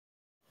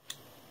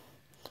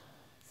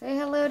Say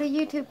hello to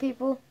YouTube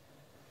people.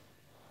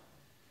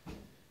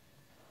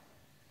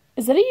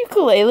 Is that a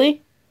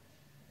ukulele?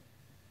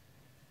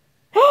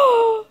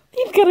 Oh,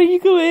 you've got a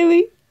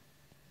ukulele.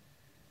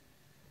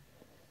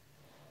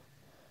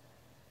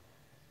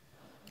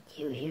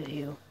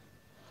 You.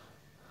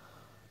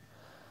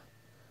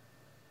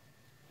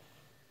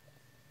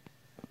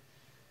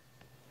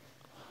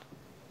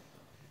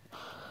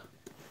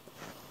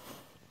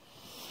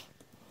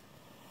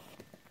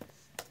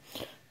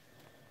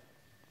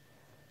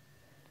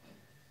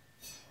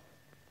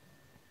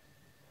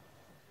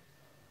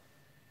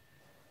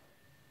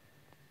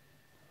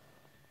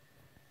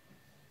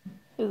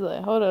 He's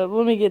like, hold up,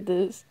 let me get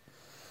this.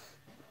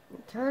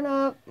 Turn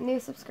up, new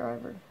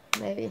subscriber.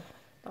 Maybe.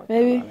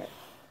 Maybe.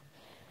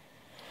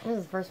 This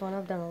is the first one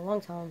I've done in a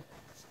long time.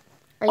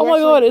 Oh my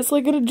god, it's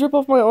like gonna drip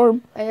off my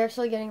arm. Are you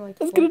actually getting like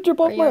the It's gonna drip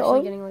off my arm. Are you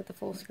actually getting like the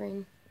full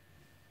screen?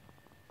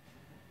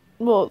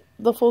 Well,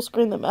 the full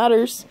screen that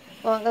matters.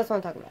 Well, that's what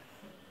I'm talking about.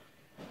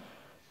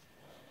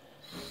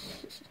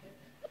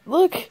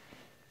 Look.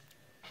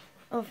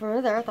 Oh,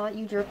 from there, I thought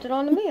you dripped it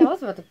onto me. I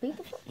was about to beat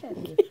the fuck out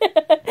of you.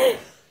 Yeah.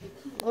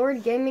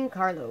 Lord Gaming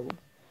Carlo.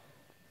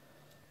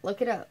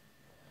 Look it up.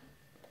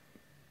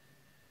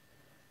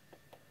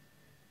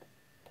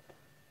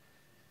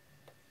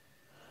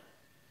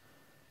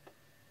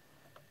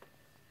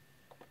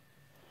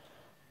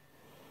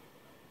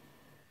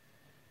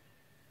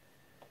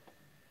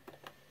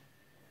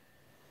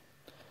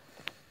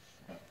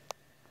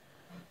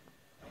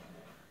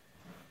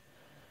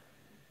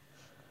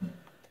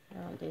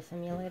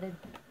 Simulated.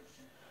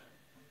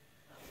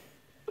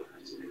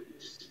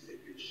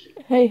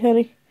 Hey,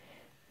 honey.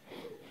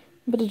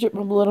 I'm about to drip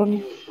my blood on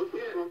you.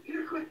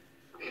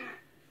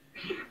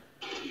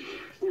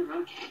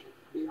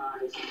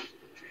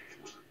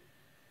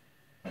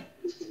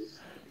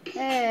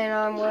 Hey,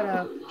 and what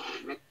up?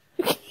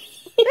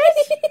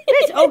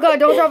 Bitch! Oh god,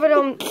 don't drop it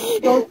on.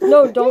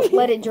 Don't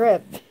let it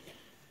drip.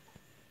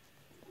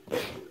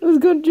 It was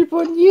gonna drip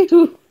on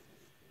you.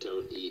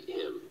 Don't eat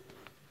him.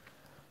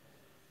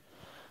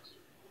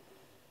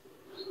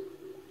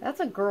 That's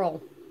a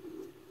girl.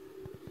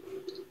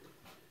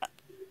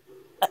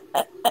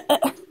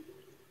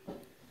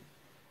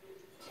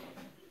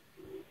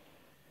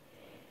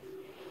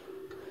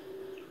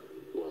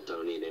 Well,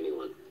 don't eat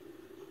anyone.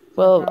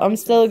 Well, I'm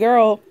still a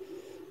girl.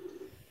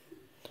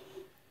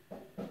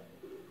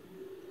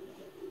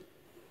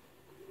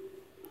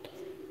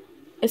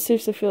 I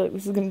seriously feel like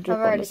this is gonna drip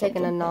on me. I've already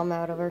taken a nom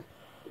out of her.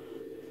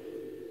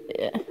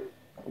 Yeah.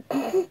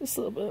 Just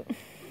a little bit.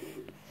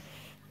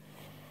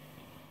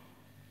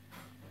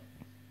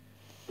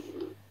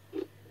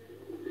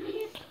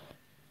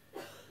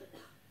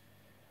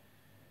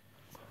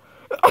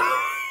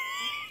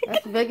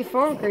 That's the biggest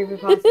form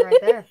creepypasta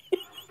right there.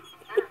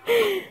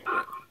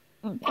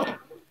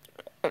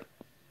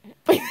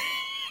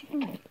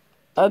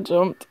 I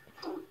jumped.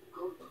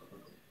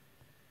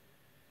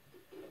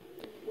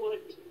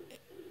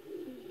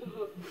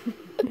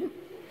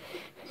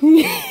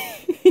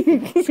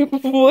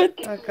 What?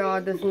 Oh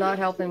god, this is not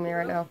helping me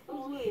right now.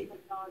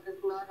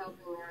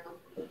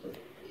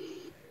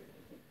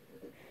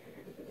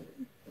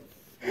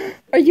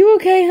 Are you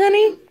okay,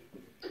 honey?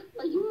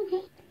 Are you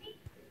okay?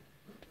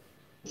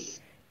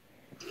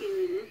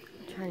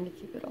 I'm trying to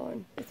keep it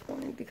on. It's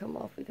wanting to come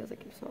off because I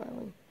keep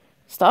smiling.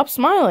 Stop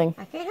smiling.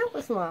 I can't help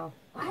but smile.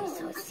 Why are you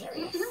so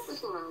serious?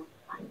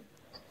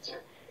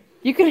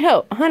 You can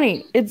help.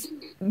 Honey, it's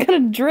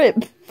gonna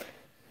drip.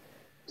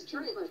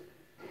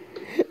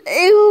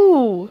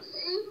 Ew.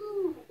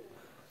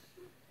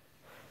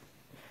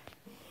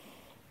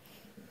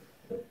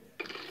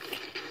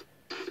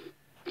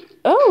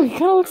 Oh, he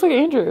kind of looks like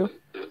Andrew.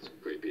 That's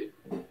creepy.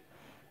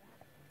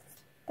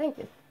 Thank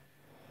you.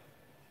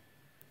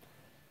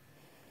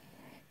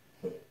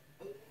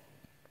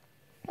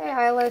 Hey,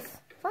 Eyeless.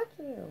 Fuck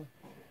you.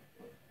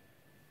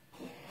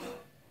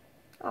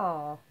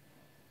 Aw.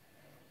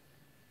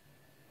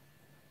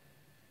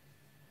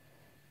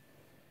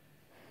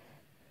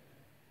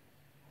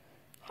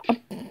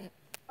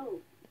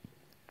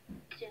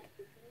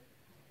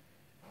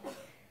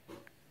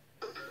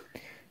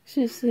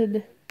 She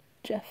said,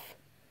 Jeff.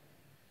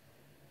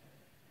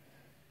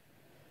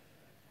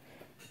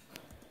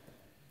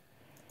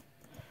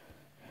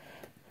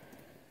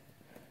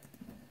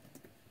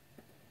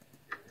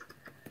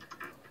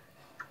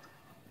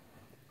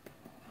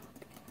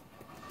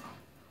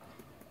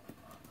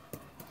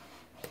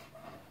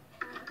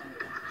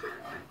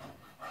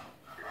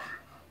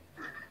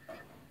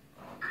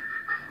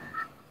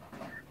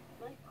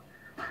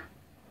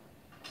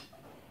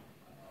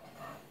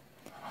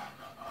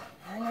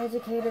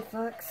 Uneducated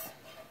fucks.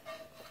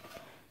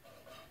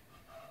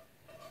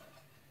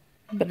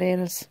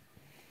 Bananas.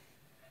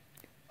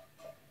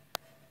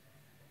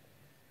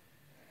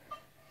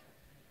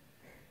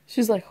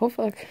 She's like, oh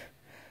fuck.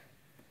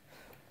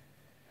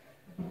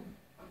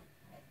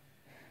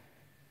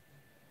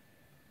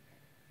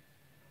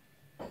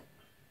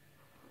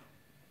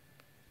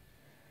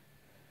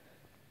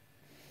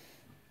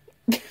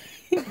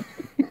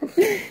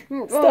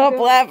 Stop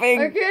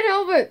laughing. I can't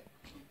help it.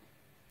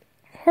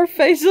 Her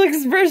facial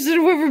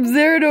expression went from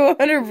 0 to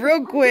 100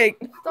 real quick.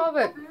 Stop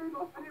it.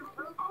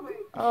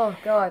 Oh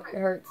god, it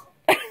hurts.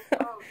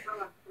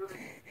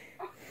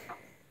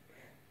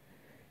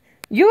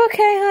 You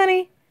okay,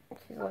 honey?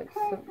 She's like,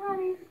 so...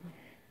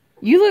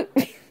 You look...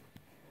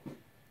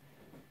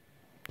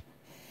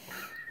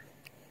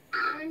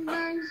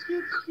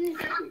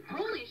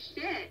 Holy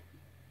shit.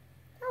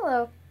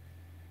 Hello.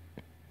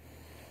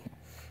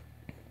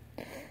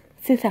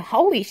 Since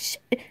holy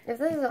shit. If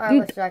this is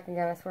eyelash jack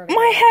again, I swear to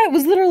My God. hat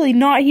was literally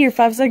not here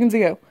 5 seconds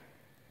ago.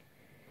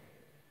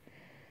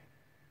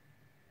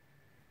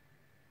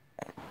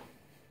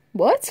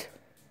 What?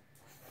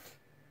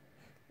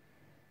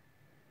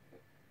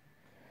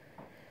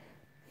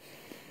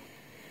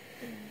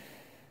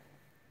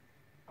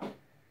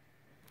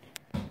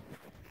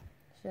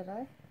 Should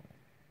I?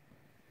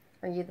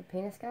 Are you the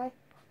penis guy?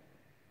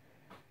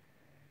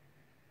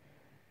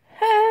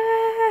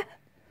 Ah.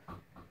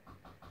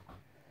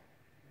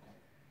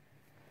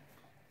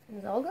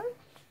 Zolgo?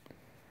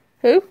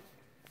 Who?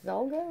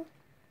 Zolgo?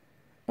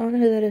 I don't know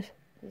who that is.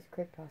 He's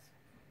Kryptos.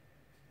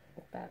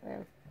 It's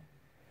Batman.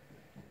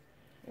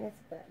 It's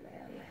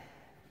Batman.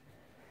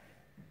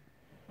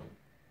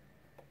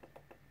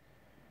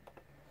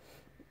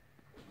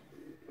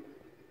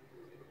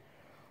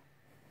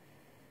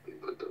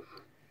 What the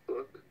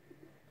fuck?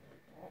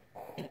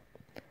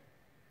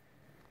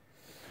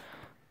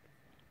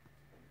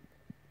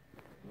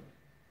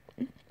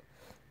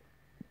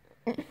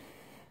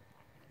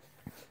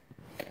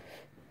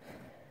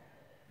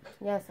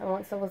 Yes, I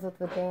want Souls of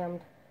the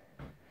Damned.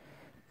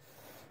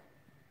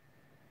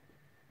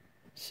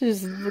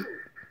 She's... It's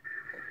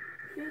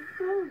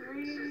so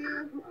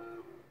real.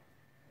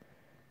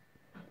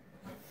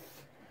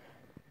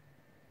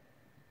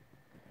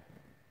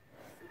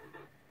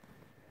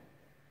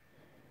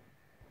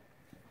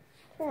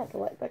 I have the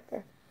light back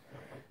there.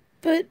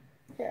 But...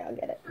 Here, I'll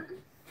get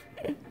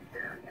it.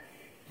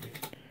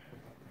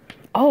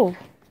 Oh.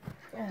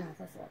 Ah,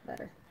 that's a lot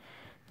better.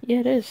 Yeah,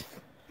 it is.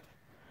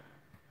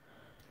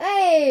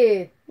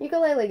 Hey!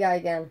 Ukulele guy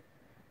again.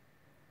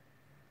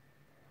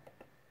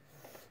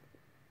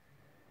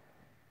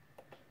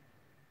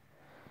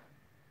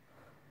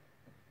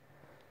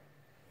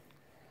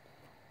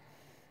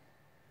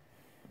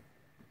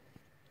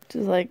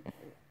 Just like...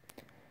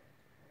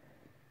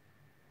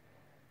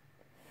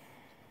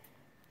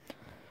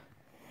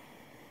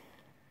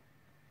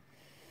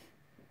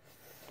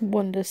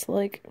 one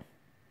dislike.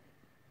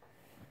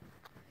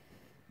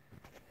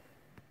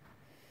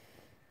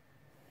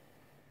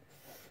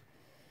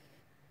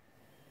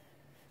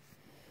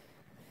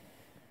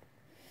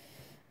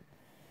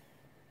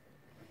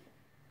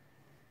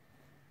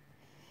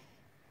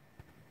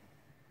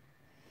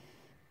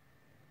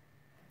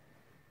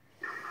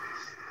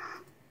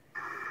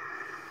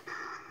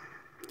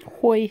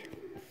 Hoy.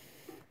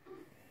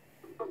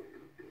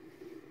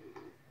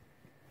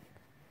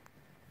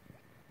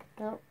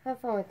 Well, have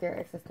fun with your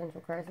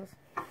existential crisis.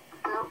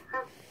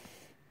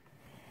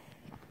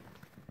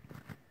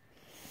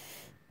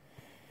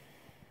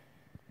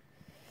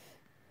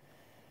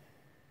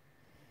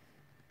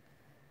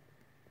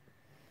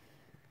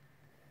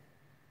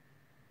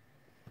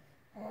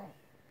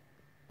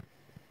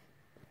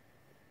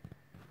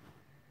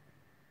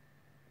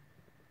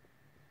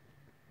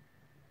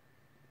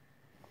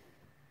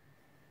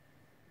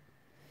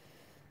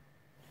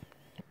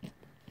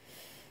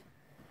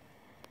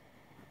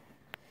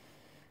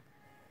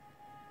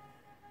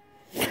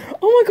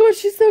 Oh my god,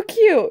 she's so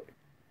cute.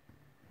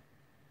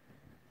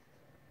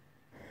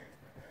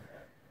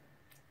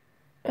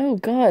 Oh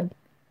god.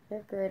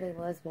 You're gritty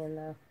lesbian,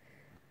 though.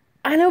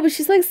 I know, but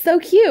she's like so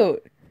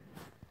cute.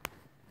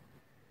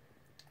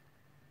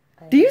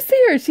 Do you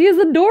see her? She is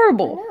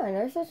adorable. I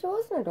never said she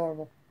wasn't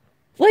adorable.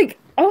 Like,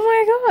 oh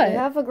my You god.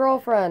 have a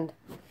girlfriend.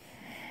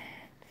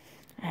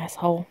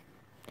 Asshole.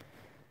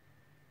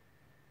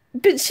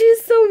 But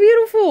she's so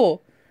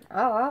beautiful.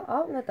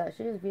 I'll admit that.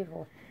 She is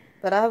beautiful.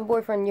 But I have a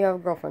boyfriend, you have a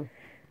girlfriend.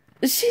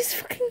 She's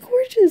fucking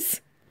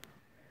gorgeous.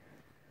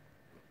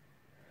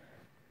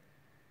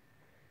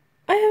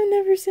 I have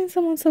never seen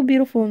someone so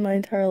beautiful in my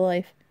entire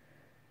life.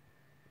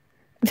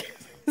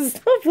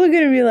 Stop looking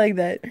at me like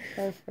that.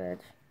 Thanks, bitch.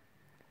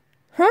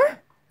 Huh?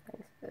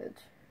 Thanks,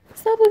 bitch.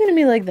 Stop looking at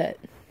me like that.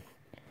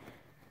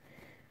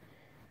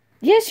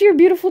 Yes, you're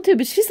beautiful too,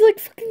 but she's like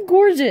fucking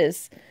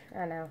gorgeous.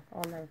 I know.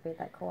 I'll never be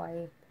that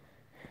kawaii.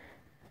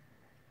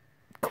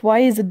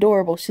 Kawaii is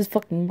adorable. She's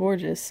fucking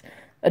gorgeous.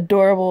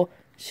 Adorable.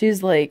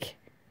 She's like...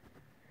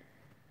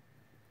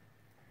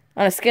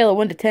 on a scale of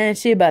 1 to 10,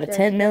 she about a Does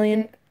 10 she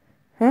million. kick?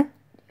 Huh?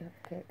 You have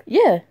a kick.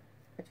 Yeah.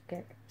 What's your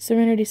kick?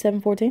 Serenity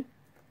 714.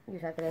 You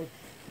type it in.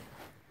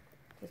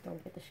 Just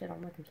don't get the shit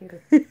on my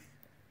computer.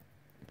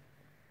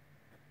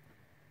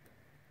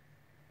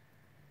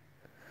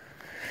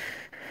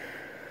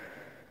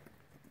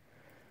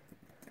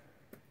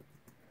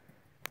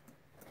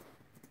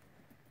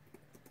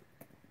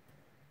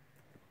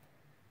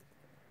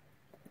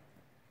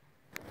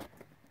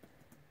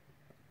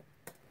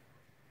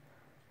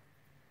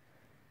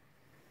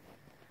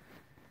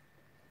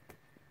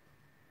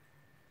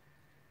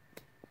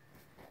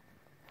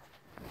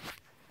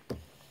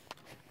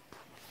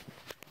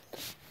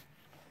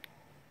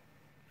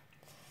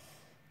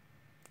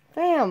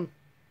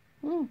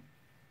 Hmm.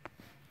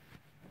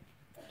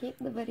 Keep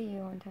the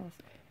video on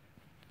task.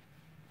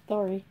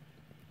 Sorry.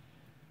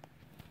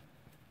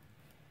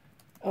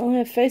 I don't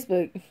have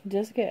Facebook.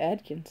 Jessica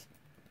Adkins.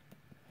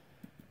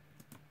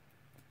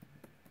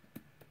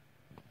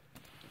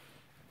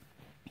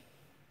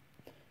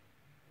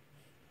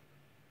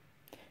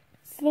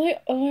 It's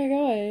like, oh my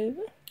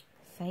god.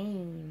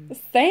 Same.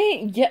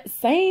 Same. Yeah,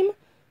 same.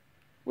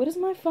 What is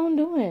my phone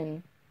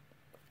doing?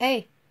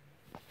 Hey.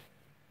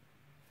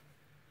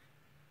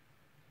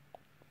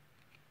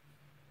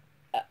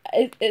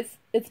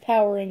 It's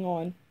powering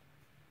on.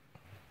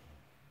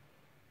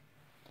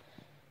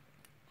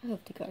 I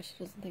hope to God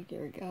she doesn't think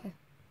you're a guy.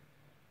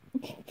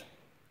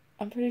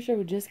 I'm pretty sure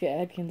with Jessica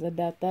Adkins, I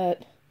doubt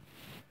that.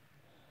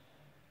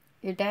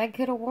 Your dad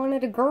could have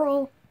wanted a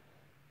girl.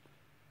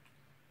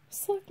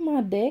 Suck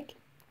my dick.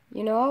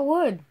 You know I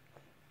would.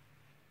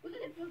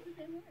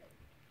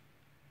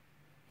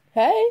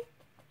 Hey.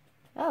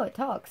 Oh, it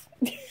talks.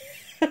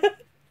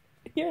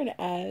 You're an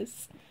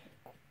ass.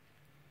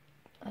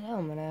 I know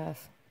I'm an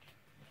ass.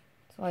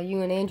 That's why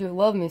you and Andrew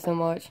love me so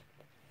much.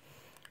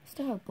 I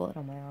still have blood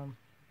on my arm.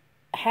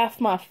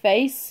 Half my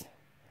face.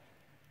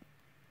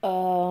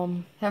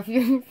 Have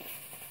you?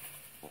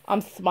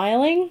 I'm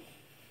smiling.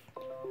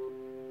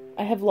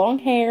 I have long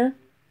hair.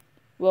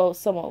 Well,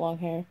 somewhat long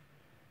hair.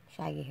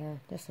 Shaggy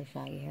hair. Just say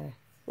shaggy hair.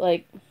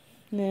 Like,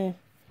 nah.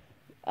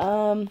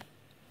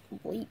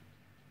 Bleep.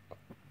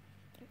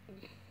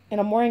 And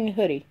I'm wearing a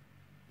hoodie.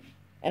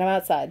 And I'm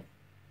outside.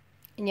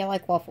 And you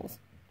like waffles.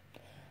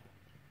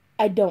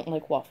 I don't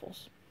like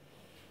waffles.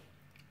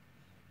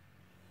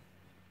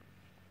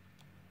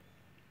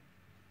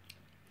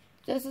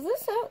 Is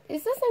this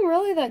thing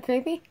really that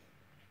creepy?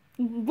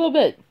 A little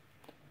bit.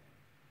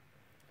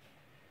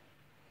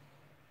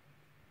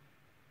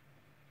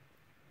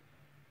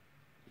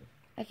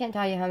 I can't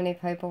tell you how many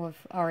people have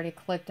already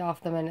clicked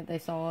off the minute they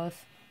saw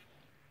us.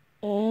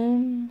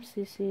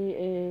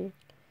 MCCA.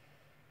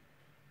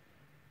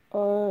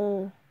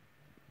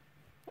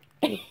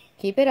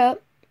 Keep it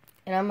up,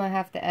 and I'm gonna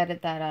have to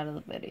edit that out of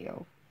the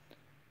video.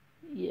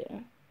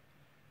 Yeah.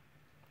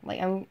 Like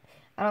I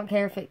don't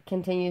care if it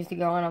continues to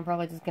go on. I'm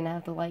probably just gonna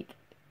have to like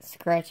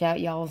scratch out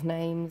y'all's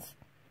names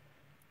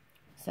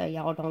so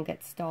y'all don't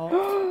get stalked.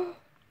 Oh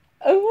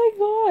my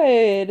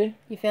god.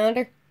 You found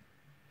her?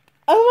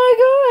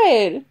 Oh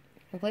my god.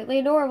 Completely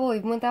adorable,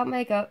 even without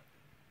makeup.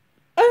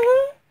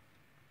 Uh-huh.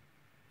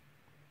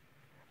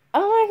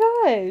 Oh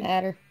my god.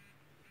 Add her.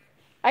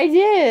 I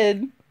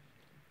did.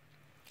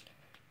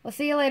 Well,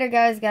 see you later,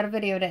 guys. Got a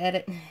video to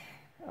edit.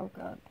 Oh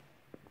god.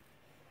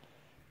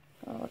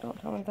 Oh, don't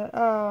tell me that.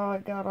 Oh,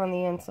 it got on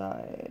the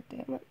inside.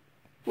 Damn it.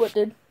 What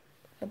did?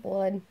 The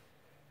blood.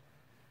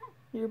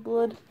 Your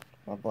blood?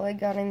 My blood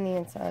got in the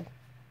inside.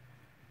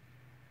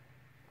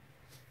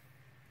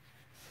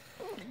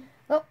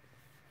 Oh.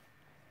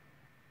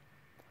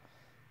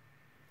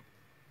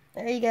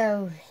 There you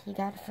go. You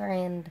got a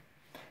friend.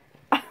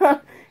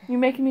 You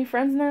making me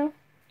friends now?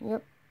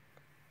 Yep.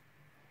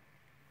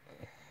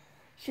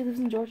 She lives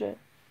in Georgia.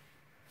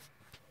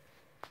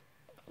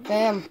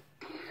 Bam.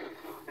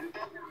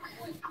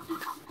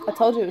 I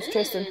told you it was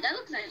Tristan. That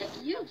looks like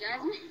you,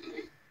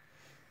 Jasmine.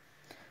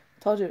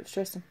 Told you it was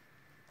Tristan.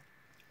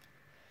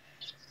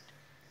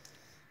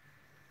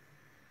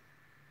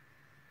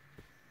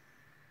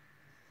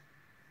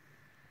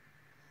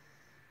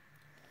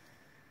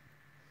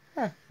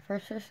 Huh.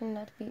 First person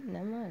not to beat.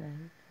 Never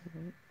mind.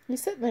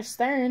 He's sitting there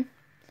staring.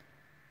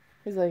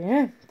 He's like,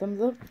 yeah,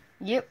 thumbs up.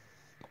 Yep.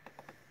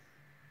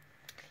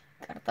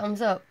 Got a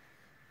thumbs up.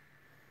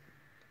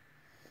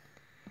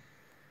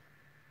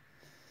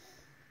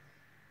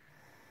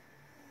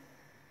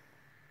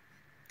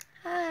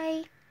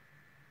 Hi.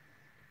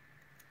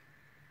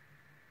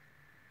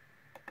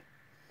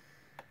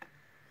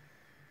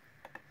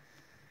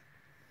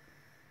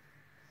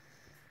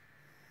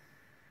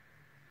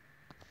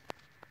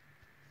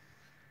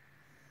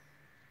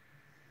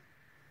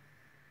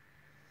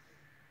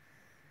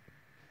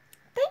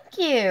 Thank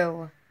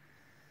you.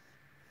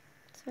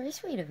 It's very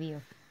sweet of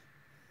you.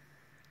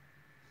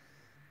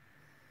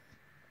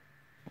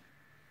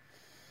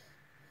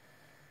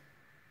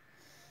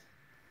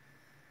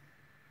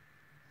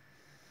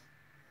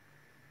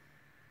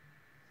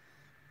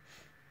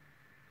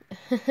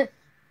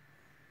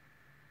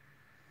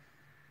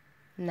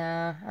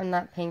 Nah, I'm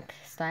not pink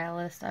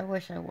stylist. I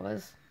wish I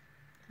was.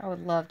 I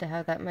would love to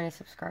have that many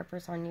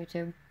subscribers on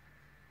YouTube.